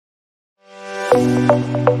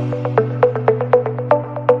Everybody,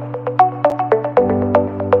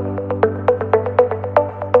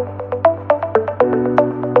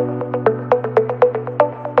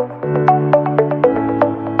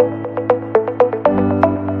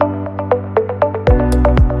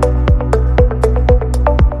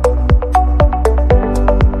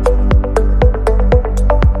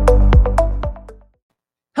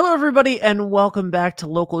 and welcome back to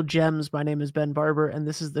Local Gems. My name is Ben Barber, and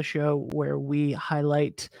this is the show where we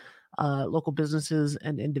highlight local businesses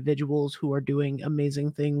and individuals who are doing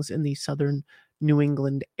amazing things in the southern New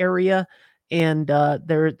England area. And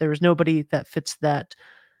there's nobody that fits that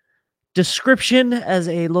description as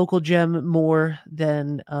a local gem more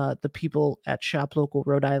than the people at Shop Local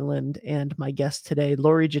Rhode Island. And my guest today,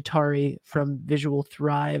 Lori Giuttari from Visual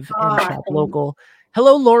Thrive and Shop Local.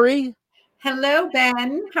 Hello, Lori. Hello,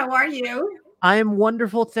 Ben. How are you? I am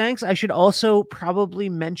wonderful, thanks. I should also probably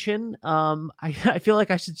mention, I feel like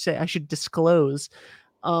I should disclose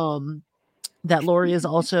that Lori is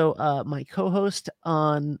also my co-host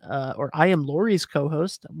on, or I am Lori's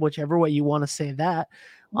co-host, whichever way you want to say that.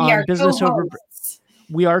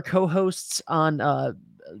 We are co-hosts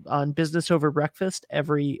on Business Over Breakfast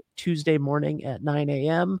every Tuesday morning at 9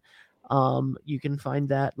 a.m. You can find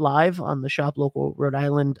that live on the Shop Local Rhode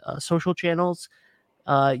Island social channels,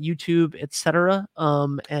 YouTube, etc.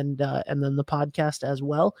 And then the podcast as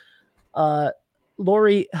well.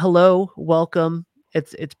 Lori, hello, welcome.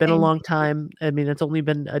 It's been a long time. I mean, it's only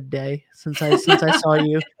been a day since I saw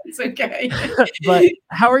you. It's okay. But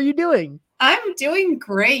how are you doing? I'm doing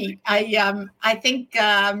great. I think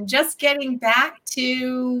just getting back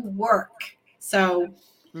to work. So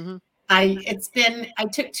I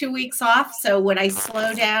took 2 weeks off. So when I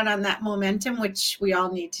slow down on that momentum, which we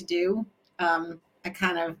all need to do, I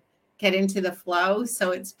kind of get into the flow.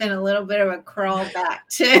 So it's been a little bit of a crawl back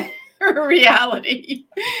to reality.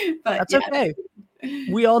 But that's okay.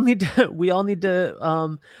 We all need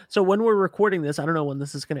to so when we're recording this, I don't know when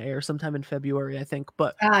this is going to air, sometime in February, I think,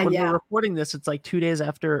 but when we're recording this, it's like 2 days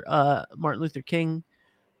after Martin Luther King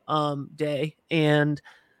Day, and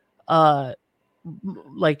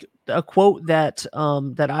like a quote that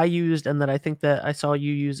I used and that I think that I saw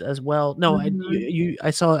you use as well. No,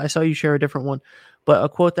 I saw you share a different one, but a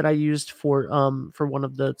quote that I used for one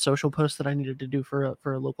of the social posts that I needed to do for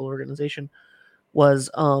a local organization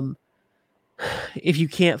was if you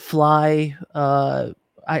can't fly,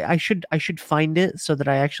 I should find it so that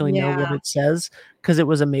I actually know what it says, because it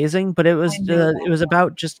was amazing. But it was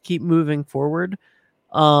about just keep moving forward.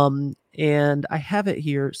 And I have it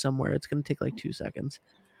here somewhere. It's going to take like 2 seconds.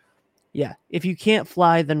 Yeah. If you can't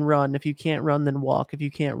fly, then run. If you can't run, then walk. If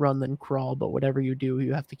you can't run, then crawl. But whatever you do,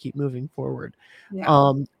 you have to keep moving forward.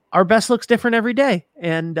 Yeah. Our best looks different every day.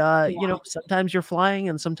 And, you know, sometimes you're flying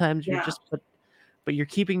and sometimes you're just, but you're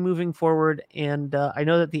keeping moving forward. And I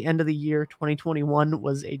know that the end of the year, 2021,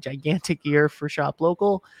 was a gigantic year for Shop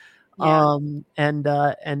Local. And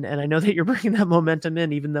I know that you're bringing that momentum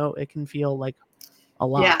in, even though it can feel like a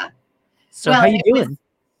lot. Yeah. So how you doing?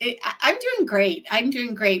 I'm doing great. I'm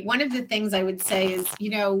doing great. One of the things I would say is, you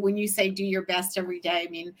know, when you say do your best every day, I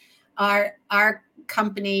mean, our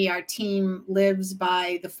company, our team lives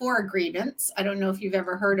by the 4 agreements. I don't know if you've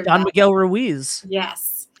ever heard of Don Miguel Ruiz.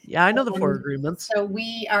 Yes. Yeah, I know the 4 agreements. So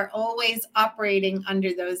we are always operating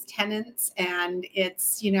under those tenets, and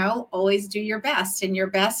it's, you know, always do your best, and your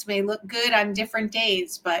best may look good on different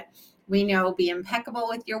days, but we know be impeccable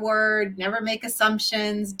with your word, never make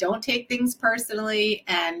assumptions, don't take things personally,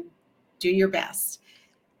 and do your best.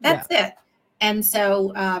 That's it. And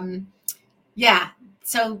so,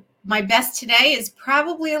 so my best today is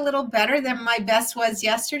probably a little better than my best was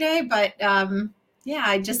yesterday, but my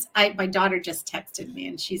daughter just texted me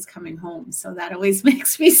and she's coming home. So that always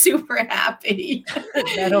makes me super happy.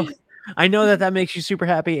 I know that makes you super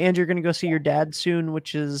happy, and you're going to go see your dad soon,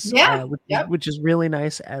 which is which is really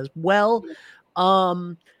nice as well.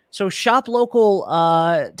 So Shop Local,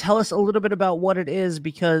 tell us a little bit about what it is,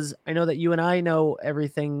 because I know that you and I know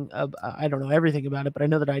everything. I don't know everything about it, but I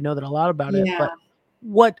know that a lot about it.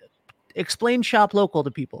 But explain Shop Local to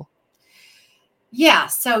people. Yeah,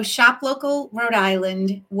 so Shop Local Rhode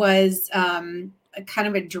Island was kind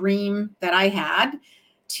of a dream that I had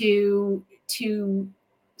to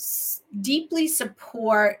deeply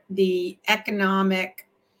support the economic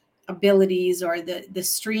abilities or the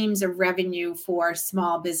streams of revenue for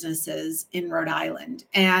small businesses in Rhode Island.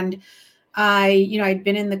 And I'd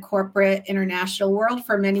been in the corporate international world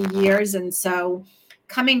for many years. And so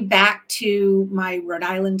coming back to my Rhode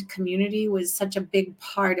Island community was such a big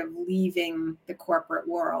part of leaving the corporate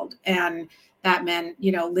world. And that meant,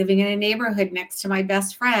 living in a neighborhood next to my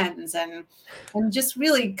best friends and just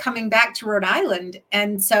really coming back to Rhode Island.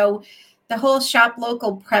 And so the whole shop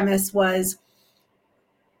local premise was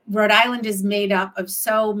Rhode Island is made up of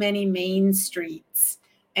so many main streets.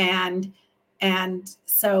 And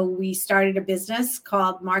so we started a business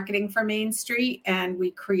called Marketing for Main Street, and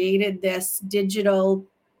we created this digital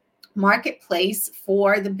marketplace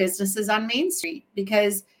for the businesses on Main Street,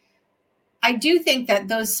 because I do think that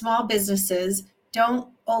those small businesses don't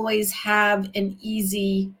always have an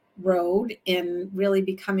easy road in really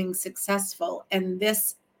becoming successful. And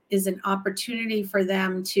this is an opportunity for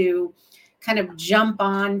them to kind of jump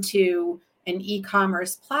onto an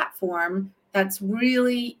e-commerce platform that's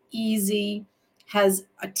really easy, has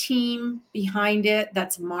a team behind it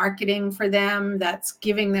that's marketing for them, that's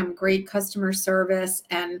giving them great customer service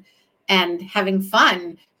and having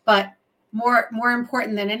fun. But more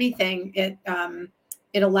important than anything, it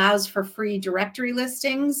allows for free directory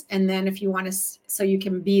listings. And then if you want to, so you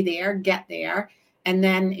can be there, get there. And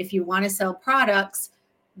then if you want to sell products,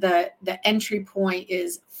 the entry point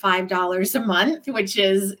is $5 a month, which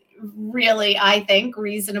is really, I think,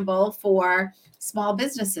 reasonable for small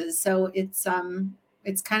businesses. So it's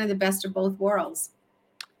kind of the best of both worlds.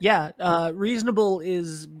 Yeah, reasonable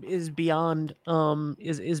is beyond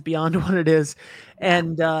is beyond what it is.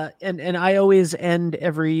 Yeah. And I always end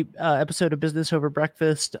every episode of Business Over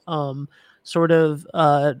Breakfast sort of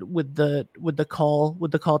with the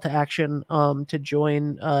call to action to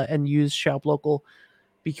join and use Shop Local,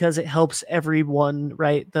 because it helps everyone,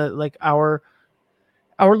 right? The like our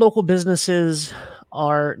local businesses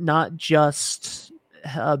are not just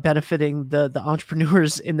benefiting the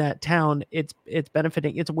entrepreneurs in that town. It's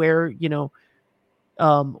benefiting. It's where,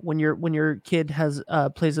 when your kid has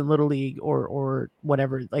plays in little league or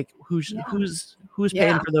whatever, like Yeah. who's paying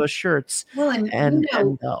Yeah. for those shirts Well, and and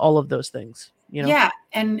all of those things. yeah.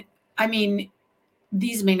 And I mean,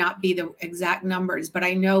 these may not be the exact numbers, but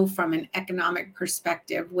I know from an economic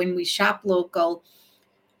perspective, when we shop local,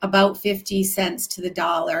 about 50 cents to the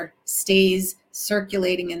dollar stays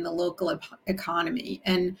circulating in the local economy.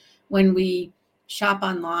 And when we shop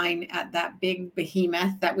online at that big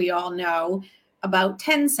behemoth that we all know, about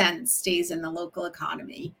 10 cents stays in the local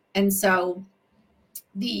economy. And so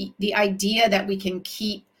the idea that we can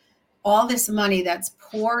keep all this money that's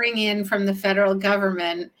pouring in from the federal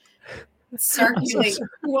government circulate,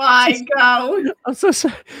 why go? I'm so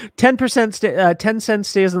sorry. 10% 10 cents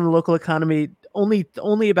stays in the local economy.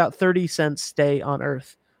 Only about 30 cents stay on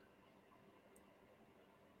Earth.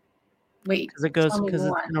 Wait, tell me Because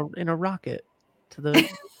it's more. in a rocket to the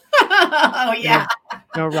Oh yeah.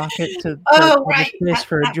 rocket to Oh outer right. space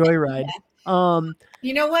for a Yeah. joyride.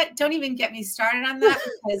 You know what? Don't even get me started on that,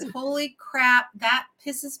 because holy crap, that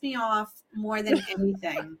pisses me off more than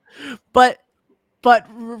anything. but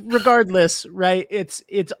regardless, right? It's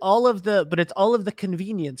all of the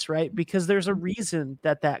convenience, right? Because there's a reason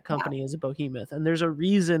that Yeah. company is a behemoth, and there's a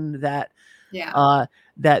reason that Yeah.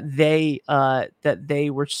 that they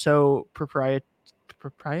were so proprietary.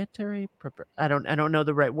 I don't know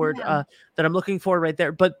the right word Yeah. that I'm looking for right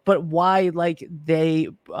there. But why, like, they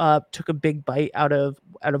took a big bite out of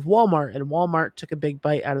Walmart, and Walmart took a big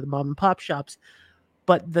bite out of the mom and pop shops.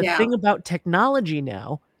 But the Yeah. thing about technology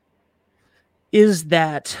now is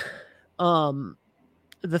that um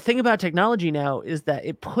the thing about technology now is that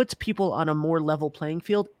it puts people on a more level playing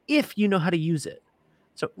field if you know how to use it.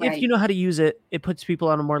 So if you Right. know how to use it, it puts people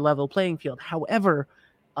on a more level playing field. However,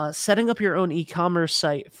 setting up your own e-commerce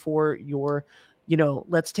site for your,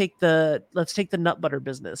 let's take the nut butter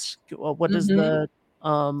business. What does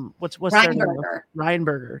Mm-hmm. what's their name?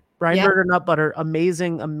 Reinberger. Ryan Yep. Burger Nut Butter,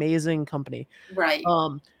 amazing company. Right.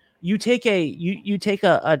 Um, you take a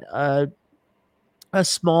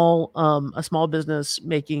small business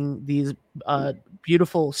making these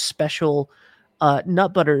beautiful special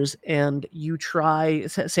nut butters, and you try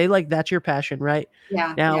say like that's your passion, right?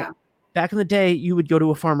 Yeah. Now, Yeah. back in the day, you would go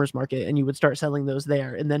to a farmer's market and you would start selling those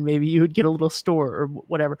there, and then maybe you would get a little store or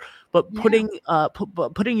whatever. But Yeah.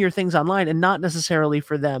 putting your things online, and not necessarily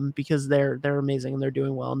for them, because they're amazing and they're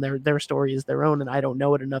doing well, and their story is their own, and I don't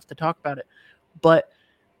know it enough to talk about it. But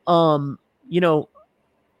um you know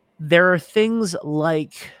there are things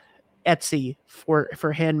like Etsy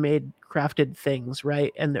for handmade crafted things,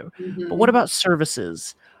 right? But what Mm-hmm. about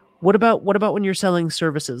services? What about when you're selling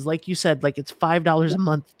services? Like you said, like it's $5 a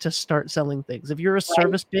month to start selling things. If you're a Right.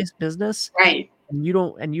 service-based business Right. and you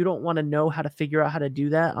don't want to know how to figure out how to do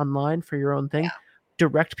that online for your own thing, Yeah.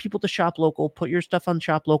 direct people to Shop Local, put your stuff on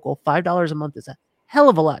Shop Local. $5 a month is a hell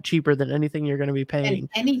of a lot cheaper than anything you're going to be than paying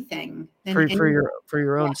anything, than for anything. for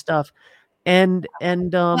your Yeah. own stuff. Well, And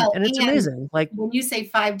it's and amazing. Like, when you say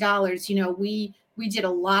 $5, we did a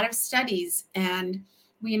lot of studies, and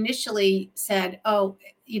we initially said, oh,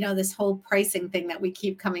 this whole pricing thing that we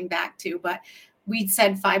keep coming back to, but we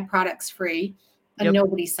said 5 products free, and yep,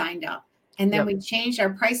 nobody signed up. And then yep, we changed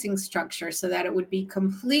our pricing structure so that it would be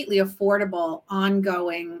completely affordable,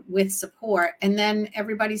 ongoing with support. And then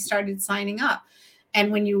everybody started signing up. And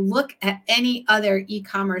when you look at any other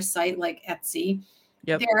e-commerce site like Etsy,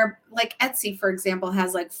 yep, there, like Etsy, for example,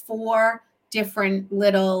 has like 4 different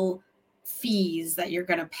little fees that you're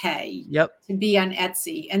going to pay yep, to be on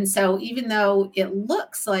Etsy. And so even though it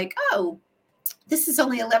looks like, oh, this is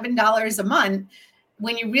only $11 a month,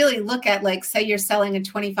 when you really look at, like, say you're selling a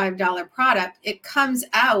 $25 product, it comes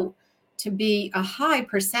out to be a high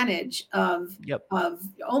percentage yep. of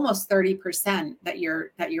almost 30% that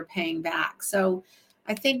you're paying back. So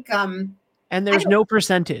I think And I there's don't no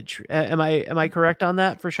percentage. Am I correct on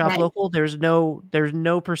that for Shop right. Local? There's no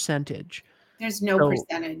percentage. There's no So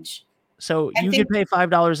percentage. so I you could think pay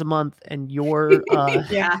 $5 a month, and your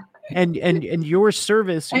yeah, and your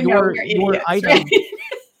service, I know we're your idiots, right? item.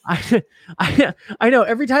 I I know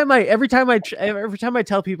every time I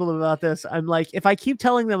tell people about this, I'm like, if I keep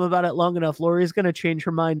telling them about it long enough, Lori's going to change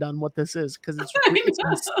her mind on what this is, because I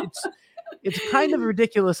it's kind of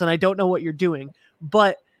ridiculous, and I don't know what you're doing.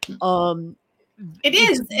 But know. um It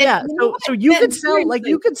it's is, and yeah, you know so what? you could Ben, sell, like,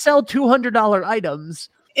 you seriously, could sell $200 items,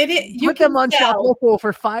 you put can them on Shop sell, Local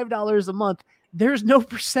for $5 a month. There's no and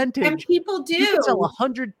percentage. people You could sell do.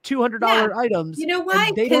 100, Yeah. $200 items, You know why?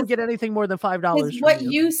 and they don't get anything more than Because $5 from what you.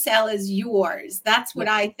 you sell is yours. That's what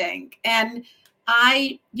Yep. I think. And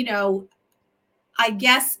I, you know, I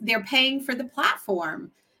guess they're paying for the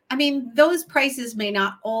platform. I mean, those prices may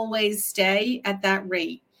not always stay at that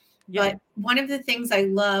rate. Yep. But one of the things I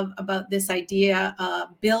love about this idea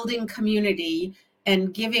of building community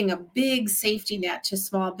and giving a big safety net to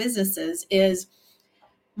small businesses is,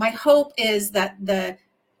 my hope is that the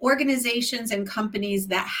organizations and companies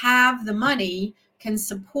that have the money can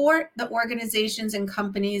support the organizations and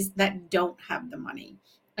companies that don't have the money.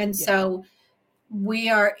 And Yeah. so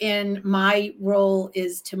my role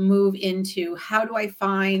is to move into, how do I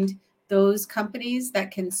find those companies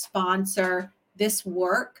that can sponsor this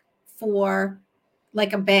work for,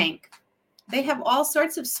 like, a bank. They have all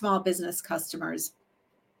sorts of small business customers.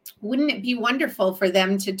 Wouldn't it be wonderful for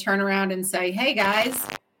them to turn around and say, hey guys,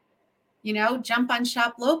 jump on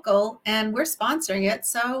Shop Local and we're sponsoring it,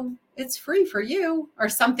 so it's free for you, or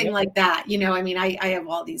something Yep. like that. I mean, I have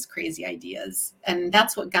all these crazy ideas, and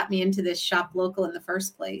that's what got me into this Shop Local in the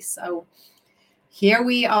first place. So here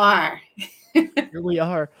we are. Here we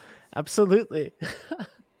are. Absolutely.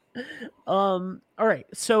 All right.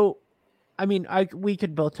 So, I mean, we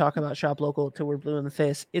could both talk about Shop Local till we're blue in the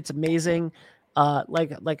face. It's amazing.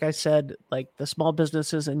 Like I said, like, the small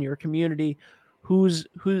businesses in your community, who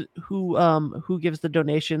gives the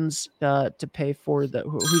donations to pay for who's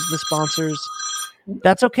the sponsors.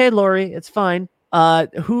 That's okay, Lori. It's fine.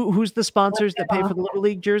 Who's the sponsors that pay for the little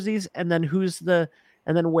league jerseys, and then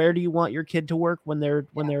and then where do you want your kid to work when they're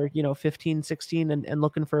 15, 16, and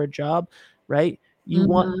looking for a job, right? You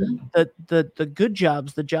want Mm-hmm. the good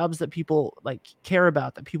jobs, the jobs that people, like, care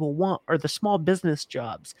about, that people want, are the small business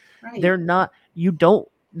jobs. Right. They're not You don't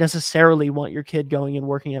necessarily want your kid going and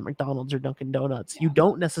working at McDonald's or Dunkin' Donuts. You Yeah.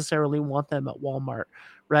 don't necessarily want them at Walmart,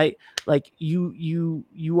 right? Like, you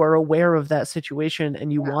are aware of that situation,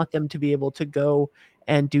 and you Yeah. want them to be able to go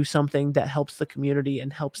and do something that helps the community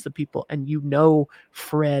and helps the people. And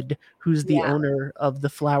Fred, who's the Yeah. owner of the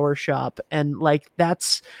flower shop, and, like,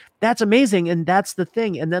 that's amazing, and that's the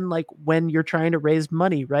thing. And then, like, when you're trying to raise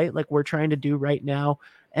money, right, like we're trying to do right now,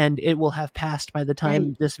 and it will have passed by the Right.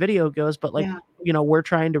 time this video goes, but, like, Yeah. we're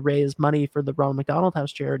trying to raise money for the Ronald McDonald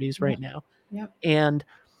House charities Yep. right now. Yep. And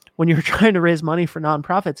when you're trying to raise money for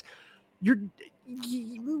nonprofits, you're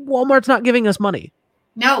Walmart's not giving us money.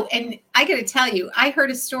 No, and I got to tell you, I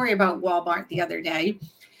heard a story about Walmart the other day.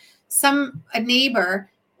 A neighbor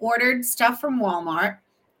ordered stuff from Walmart,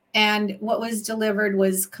 and what was delivered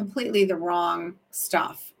was completely the wrong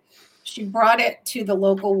stuff. She brought it to the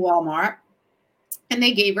local Walmart, and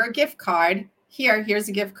they gave her a gift card. Here's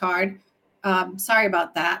a gift card. Sorry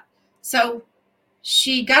about that. So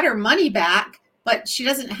she got her money back, but she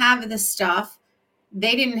doesn't have the stuff.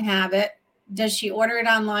 They didn't have it. Does she order it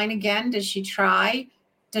online again? Does she try?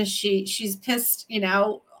 She's pissed,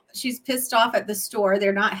 she's pissed off at the store.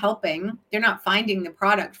 They're not helping. They're not finding the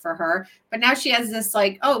product for her. But now she has this,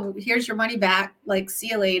 like, oh, here's your money back. Like, see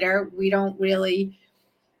you later. We don't really,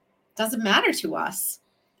 doesn't matter to us.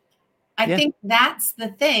 I Yeah. think that's the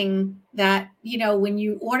thing that, when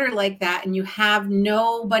you order like that and you have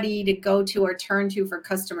nobody to go to or turn to for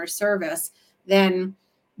customer service, then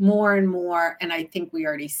more and more, and I think we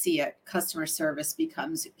already see it, customer service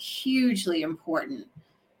becomes hugely important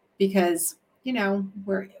because,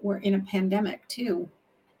 we're in a pandemic too.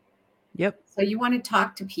 Yep. So you want to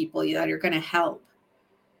talk to people that are going to help.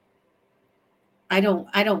 I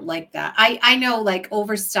don't like that. I know, like,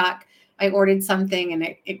 Overstock, I ordered something and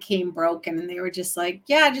it came broken and they were just like,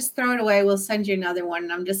 yeah, just throw it away. We'll send you another one.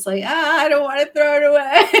 And I'm just like, I don't want to throw it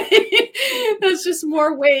away. That's just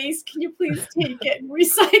more waste. Can you please take it and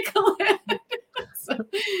recycle it? So,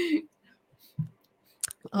 yeah.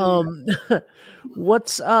 Um,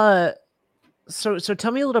 what's so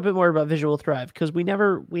tell me a little bit more about Visual Thrive, because we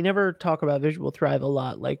never talk about Visual Thrive a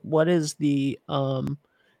lot. Like, what is the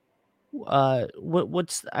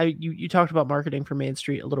what's you talked about marketing for Main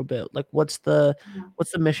Street a little bit. Like, what's the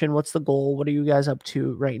mission? What's the goal? What are you guys up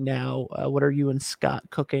to right now? What are you and Scott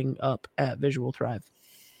cooking up at Visual Thrive?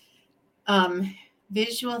 Um,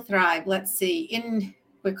 Visual Thrive. Let's see.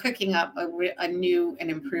 We're cooking up a new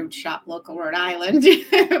and improved shop, local Rhode Island.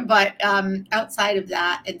 But outside of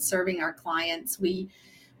that, and serving our clients, we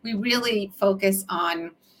really focus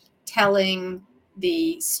on telling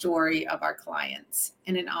the story of our clients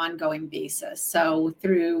in an ongoing basis. So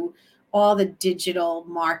through all the digital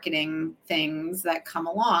marketing things that come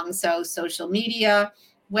along, so social media,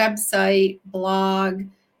 website, blog,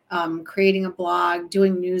 creating a blog,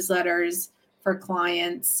 doing newsletters for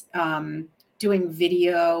clients, doing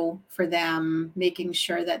video for them, making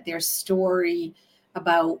sure that their story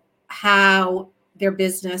about how their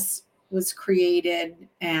business was created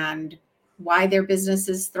and why their business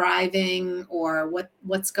is thriving or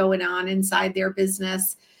what's going on inside their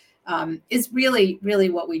business, is really, really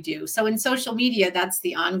what we do. So in social media, that's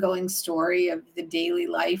the ongoing story of the daily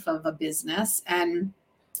life of a business. And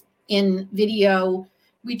in video,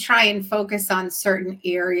 we try and focus on certain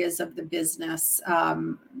areas of the business,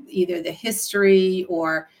 either the history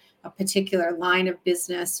or a particular line of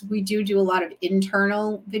business. We do a lot of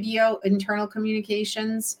internal video, internal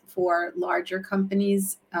communications for larger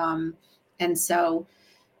companies. And so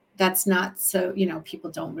that's not so,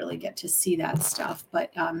 people don't really get to see that stuff,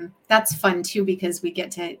 but that's fun too, because we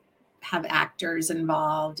get to have actors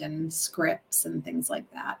involved and scripts and things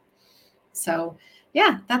like that. So,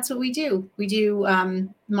 yeah, that's what we do. We do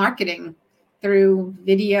marketing through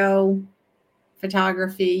video,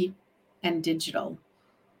 photography, and digital.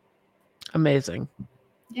 Amazing.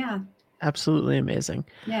 Yeah, Absolutely amazing.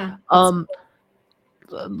 yeah. It's Um,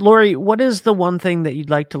 Lori, what is the one thing that you'd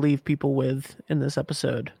like to leave people with in this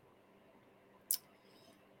episode?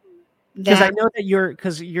 Because I that know that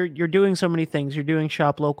you're doing so many things. You're doing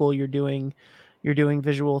shop local. You're doing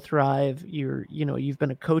Visual Thrive. You've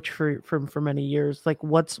been a coach for many years. Like,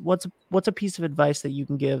 what's a piece of advice that you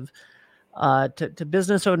can give to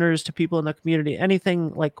business owners, to people in the community?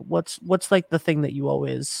 Anything, like, what's like the thing that you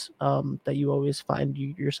always find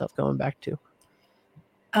yourself going back to?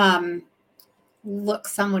 um, look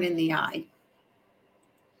someone in the eye,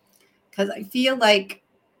 because I feel like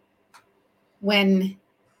when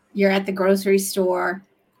you're at the grocery store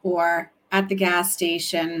or at the gas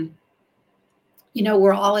station,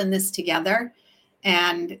 we're all in this together.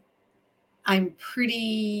 And I'm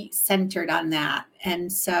pretty centered on that.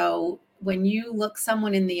 And so when you look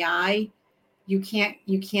someone in the eye, you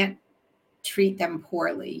can't treat them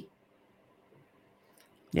poorly.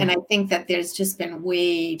 Yeah, And I think that there's just been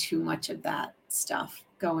way too much of that stuff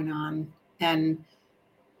going on. And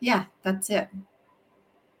yeah, that's it.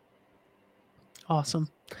 awesome.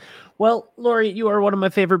 Well, Lori, you are one of my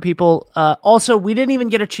favorite people. Also, we didn't even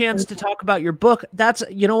get a chance to talk about your book.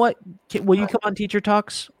 You know what? Will you come on Teacher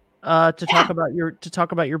Talks Yeah, to talk about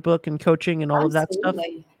your book and coaching and all of that stuff?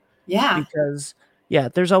 absolutely. Yeah. Because yeah,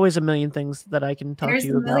 there's always a million things that I can talk to There's a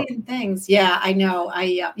you about. million things. Yeah, I know.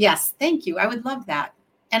 Yes, thank you. I would love that.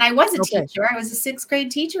 And I was a Okay. teacher. I was a sixth grade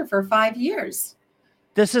teacher for 5 years.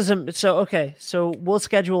 This isn't so okay. So we'll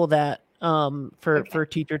schedule that Okay. for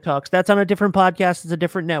Teacher Talks. That's on a different podcast. It's a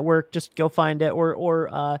different network. Just go find it, or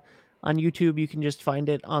on YouTube you can just find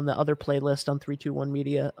it on the other playlist on 321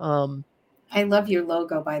 Media. I love your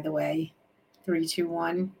logo, by the way.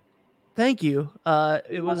 321. Thank you.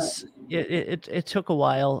 It Love was it. it took a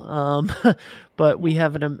while, but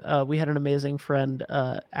Yeah. we had an amazing friend,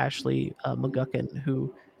 Ashley McGuckin,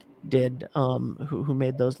 who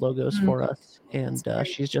made those logos Mm, for us, that's and great.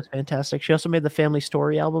 she's just fantastic. She also made the Family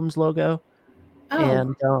Story albums logo, Oh,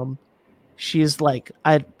 and she's like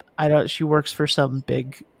I don't she works for some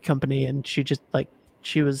big company, and she just like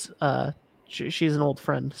she was she's an old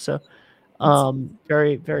friend, so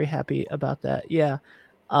Very, very happy about that. Yeah.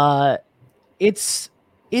 Uh, it's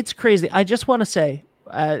crazy. I just want to say,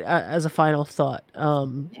 as a final thought,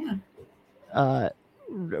 Yeah.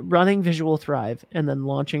 Running Visual Thrive and then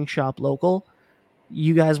launching Shop Local,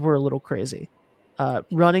 you guys were a little crazy.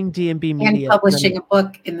 Running D&B And Media publishing a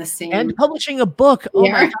book in the and same publishing a book. Oh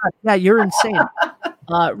my year. god, yeah, you're insane.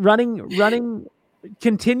 Running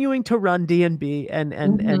continuing to run D&B and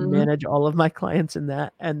Mhm. manage all of my clients in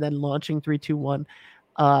that, and then launching 321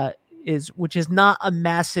 which is not a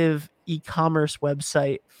massive e-commerce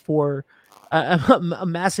website for a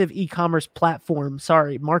massive e-commerce platform,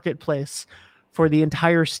 sorry, marketplace for the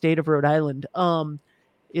entire state of Rhode Island,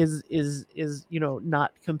 is not Yeah,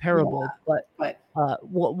 comparable. But but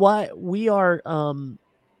what we are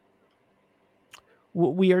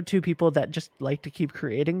two people that just like to keep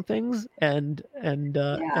creating things, yeah, and it's,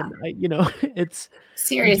 you got to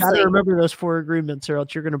seriously. remember those 4 agreements or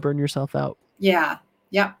else you're going to burn yourself out. Yeah.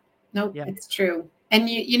 Yep. Nope, Yeah. it's true. And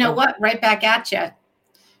you know Yeah. what? Right back at you.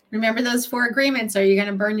 Remember those 4 agreements, or you're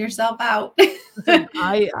gonna burn yourself out. Listen,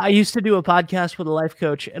 I used to do a podcast with a life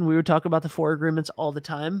coach, and we would talk about the 4 agreements all the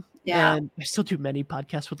time. Yeah, And I still do many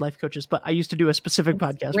podcasts with life coaches, but I used to do a specific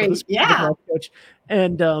that's podcast with a great. specific Yeah. life coach,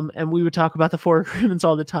 and we would talk about the 4 agreements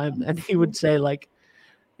all the time. And he would say like,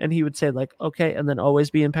 okay, and then always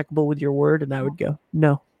be impeccable with your word. And I would go,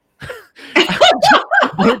 no. I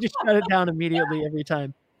would just shut it down immediately every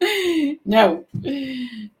time. No.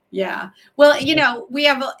 Yeah. Well, So, we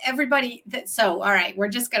have everybody that, so, all right, we're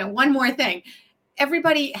just going to, one more thing.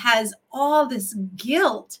 Everybody has all this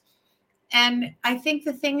guilt. And I think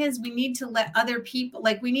the thing is, we need to let other people,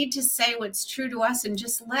 like, we need to say what's true to us and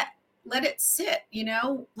just let it sit,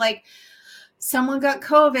 like, someone got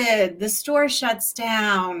COVID, the store shuts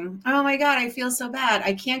down. Oh my God, I feel so bad.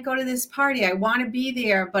 I can't go to this party. I want to be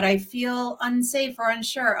there, but I feel unsafe or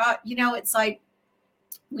unsure. It's like,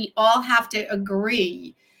 we all have to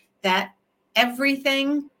agree that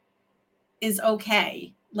everything is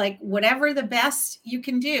okay. Like, whatever the best you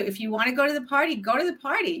can do. If you want to go to the party, go to the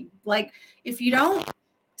party. Like, if you don't,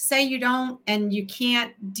 say you don't, and you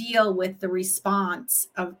can't deal with the response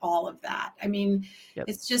of all of that. I mean, yep.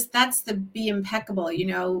 it's just, that's the be impeccable,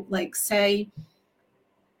 like, say,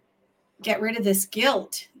 get rid of this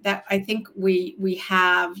guilt that I think we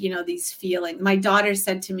have, these feelings. My daughter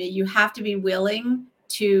said to me, you have to be willing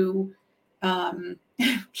to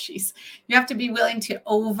she's you have to be willing to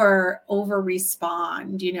over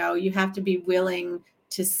respond. You have to be willing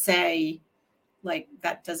to say, like,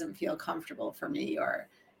 that doesn't feel comfortable for me, or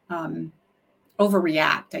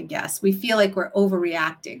overreact. I guess we feel like we're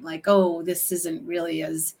overreacting, like, oh, this isn't really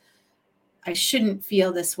as, I shouldn't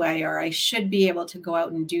feel this way, or I should be able to go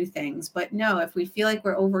out and do things. But no, if we feel like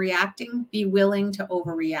we're overreacting, be willing to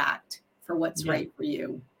overreact for what's Yeah. right for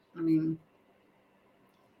you. I mean,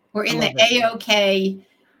 we're I in love the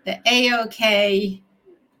it. A-OK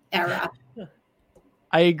era.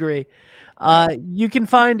 I agree. You can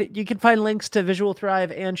find links to Visual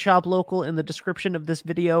Thrive and Shop Local in the description of this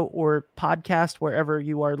video or podcast, wherever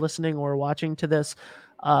you are listening or watching to this.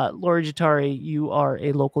 Lori Giuttari, you are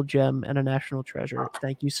a local gem and a national treasure.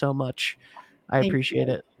 Thank you so much. I Thank appreciate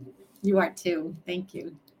you. it. You are too. Thank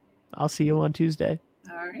you. I'll see you on Tuesday.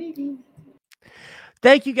 All righty.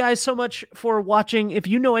 Thank you guys so much for watching. If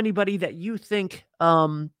you know anybody that you think,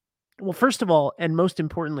 well, first of all, and most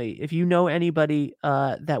importantly, if you know anybody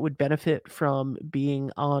that would benefit from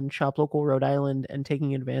being on Shop Local Rhode Island and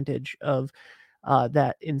taking advantage of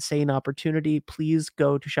that insane opportunity, please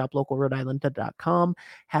go to shoplocalrhodeisland.com,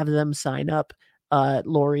 have them sign up.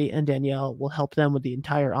 Lori and Danielle will help them with the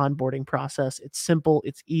entire onboarding process. It's simple,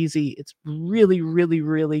 it's easy, it's really, really,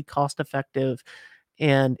 really cost effective,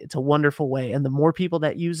 and it's a wonderful way. And the more people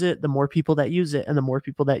that use it, the more people that use it, and the more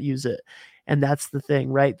people that use it. And that's the thing,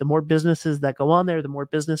 right? The more businesses that go on there, the more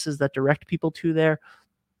businesses that direct people to there,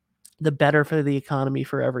 the better for the economy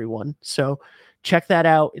for everyone. So check that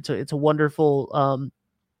out. It's a wonderful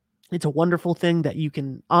thing that you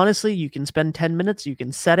can, honestly, you can spend 10 minutes, you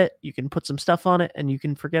can set it, you can put some stuff on it, and you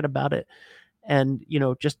can forget about it. And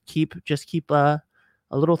just keep a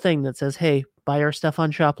little thing that says, hey, buy our stuff on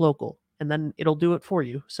Shop Local, and then it'll do it for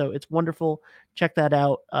you. So it's wonderful. Check that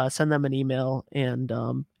out. Send them an email, and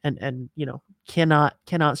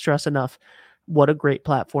cannot stress enough what a great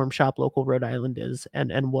platform Shop Local Rhode Island is,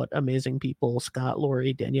 and what amazing people Scott,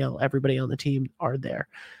 Lori, Danielle, everybody on the team are there.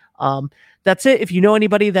 That's it. If you know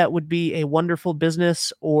anybody that would be a wonderful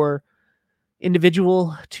business or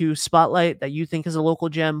individual to spotlight that you think is a local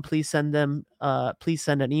gem, please send an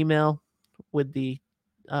email with the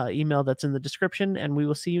email that's in the description, and we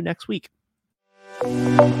will see you next week.